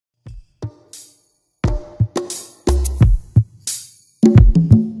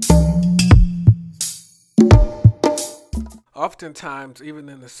Oftentimes, even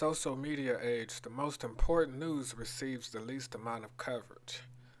in the social media age, the most important news receives the least amount of coverage.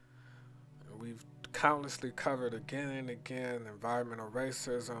 We've countlessly covered again and again environmental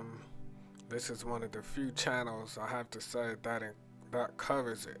racism. This is one of the few channels I have to say that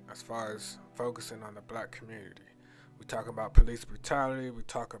covers it as far as focusing on the black community. We talk about police brutality, we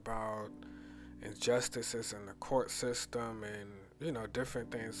talk about injustices in the court system, and different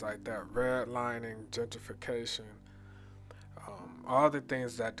things like that, redlining, gentrification, all the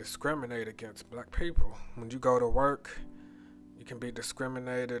things that discriminate against black people. When you go to work, you can be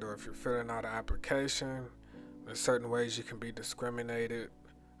discriminated, or if you're filling out an application, there's certain ways you can be discriminated.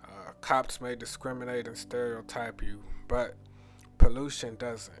 Cops may discriminate and stereotype you, but pollution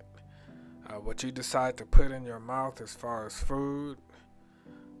doesn't. What you decide to put in your mouth as far as food,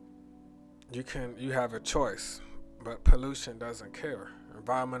 you have a choice, but pollution doesn't care.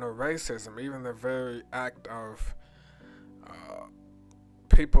 Environmental racism, even the very act of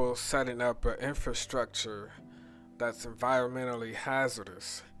people setting up an infrastructure that's environmentally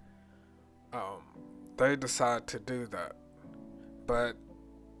hazardous, they decide to do that. But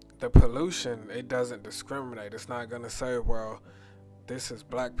the pollution, it doesn't discriminate. It's not going to say, well, this is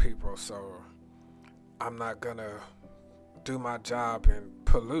black people, so I'm not going to do my job and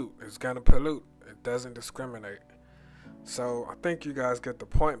pollute. It's going to pollute. It doesn't discriminate. So I think you guys get the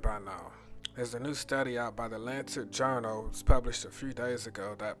point by now. There's a new study out by the Lancet Journal, it was published a few days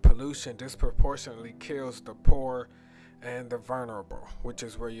ago, that pollution disproportionately kills the poor and the vulnerable, which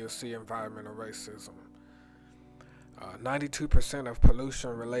is where you'll see environmental racism. 92% of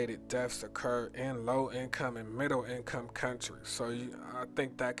pollution-related deaths occur in low-income and middle-income countries. So I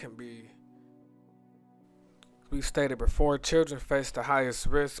think that can be. We stated before, children face the highest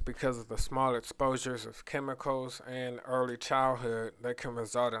risk because of the small exposures of chemicals in early childhood that can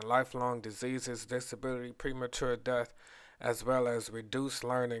result in lifelong diseases, disability, premature death, as well as reduced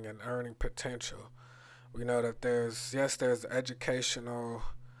learning and earning potential. We know that there's education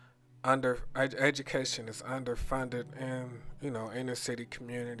is underfunded in inner city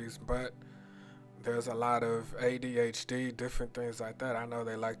communities, but there's a lot of ADHD, different things like that. I know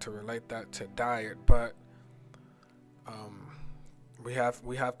they like to relate that to diet, but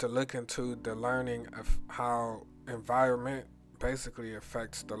we have to look into the learning of how environment basically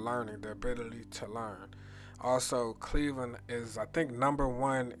affects the learning, the ability to learn. Also, Cleveland is, I think,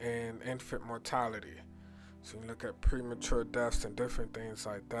 #1 in infant mortality. So you look at premature deaths and different things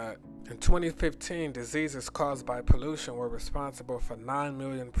like that. In 2015, diseases caused by pollution were responsible for 9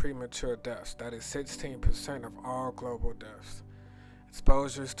 million premature deaths. That is 16% of all global deaths.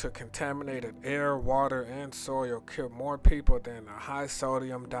 Exposures to contaminated air, water, and soil kill more people than a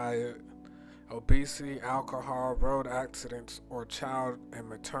high-sodium diet, obesity, alcohol, road accidents, or child and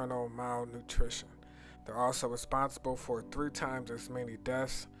maternal malnutrition. They're also responsible for 3 times as many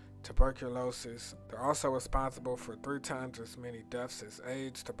deaths. Tuberculosis. They're also responsible for 3 times as many deaths as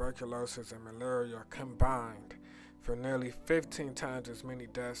AIDS, tuberculosis, and malaria combined, for nearly 15 times as many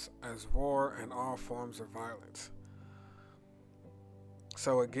deaths as war and all forms of violence.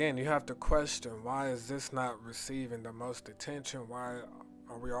 So again, you have to question, why is this not receiving the most attention? Why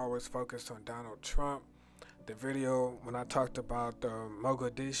are we always focused on Donald Trump? The video when I talked about the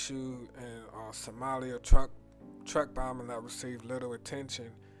Mogadishu and Somalia truck bombing that received little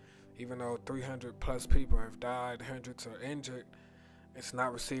attention, even though 300 plus people have died, hundreds are injured, it's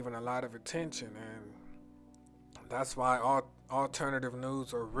not receiving a lot of attention. And that's why alternative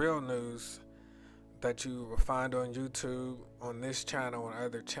news or real news that you will find on YouTube, on this channel, and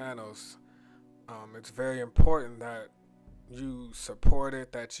other channels, it's very important that you support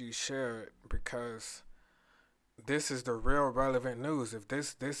it, that you share it, because this is the real relevant news. If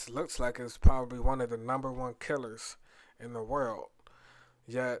this looks like it's probably one of the #1 killers in the world,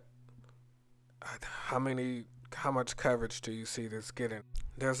 yet how much coverage do you see this getting?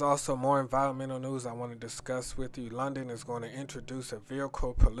 There's also more environmental news I want to discuss with you. London is going to introduce a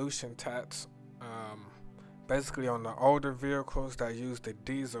vehicle pollution tax, basically on the older vehicles that use the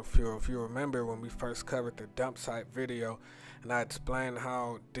diesel fuel. If you remember when we first covered the dump site video, and I explained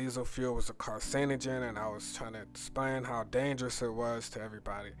how diesel fuel was a carcinogen, and I was trying to explain how dangerous it was to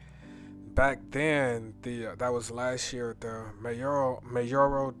everybody. Back then, that was last year, the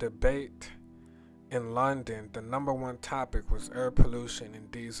mayoral debate in London, the #1 topic was air pollution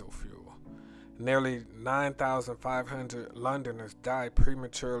and diesel fuel. Nearly 9,500 Londoners die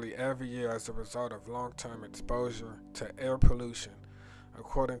prematurely every year as a result of long-term exposure to air pollution,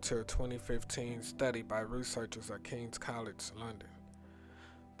 according to a 2015 study by researchers at King's College London.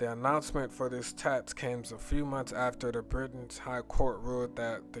 The announcement for this tax came a few months after the Britain's High Court ruled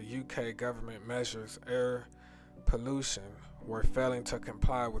that the UK government measures air pollution were failing to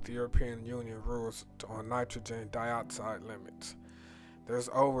comply with European Union rules on nitrogen dioxide limits. There's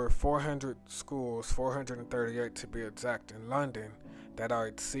over 400 schools, 438 to be exact, in London that are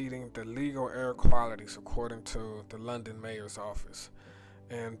exceeding the legal air qualities according to the London Mayor's Office.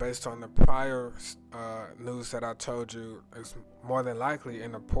 And based on the prior news that I told you, it's more than likely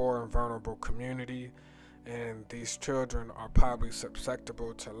in a poor and vulnerable community, and these children are probably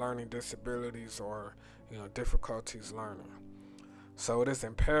susceptible to learning disabilities or difficulties learning. So it is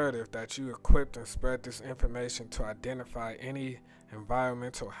imperative that you equip and spread this information to identify any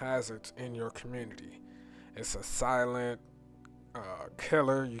environmental hazards in your community. It's a silent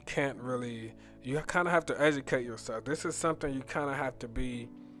killer. You kind of have to educate yourself. This is something you kind of have to be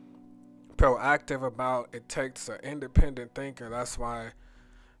proactive about. It takes an independent thinker. That's why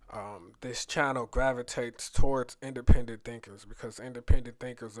this channel gravitates towards independent thinkers, because independent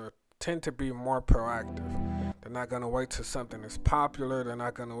thinkers tend to be more proactive. They're not going to wait till something is popular. They're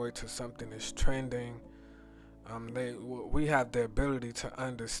not going to wait till something is trending. We have the ability to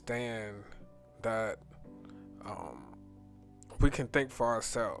understand that we can think for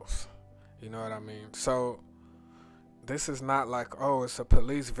ourselves. You know what I mean? So this is not like, oh, it's a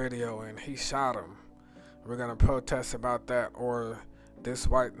police video and he shot him, we're going to protest about that, or this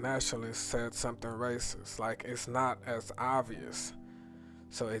white nationalist said something racist. Like, it's not as obvious.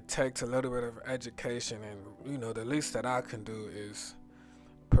 So it takes a little bit of education, and the least that I can do is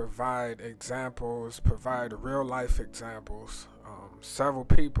provide examples, provide real life examples. Several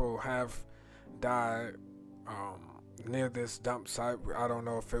people have died near this dump site. I don't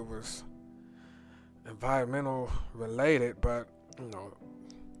know if it was environmental related, but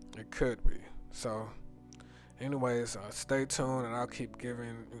it could be. So anyways, stay tuned, and I'll keep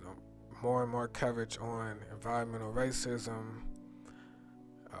giving more and more coverage on environmental racism,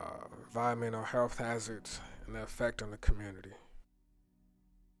 environmental health hazards, and the effect on the community.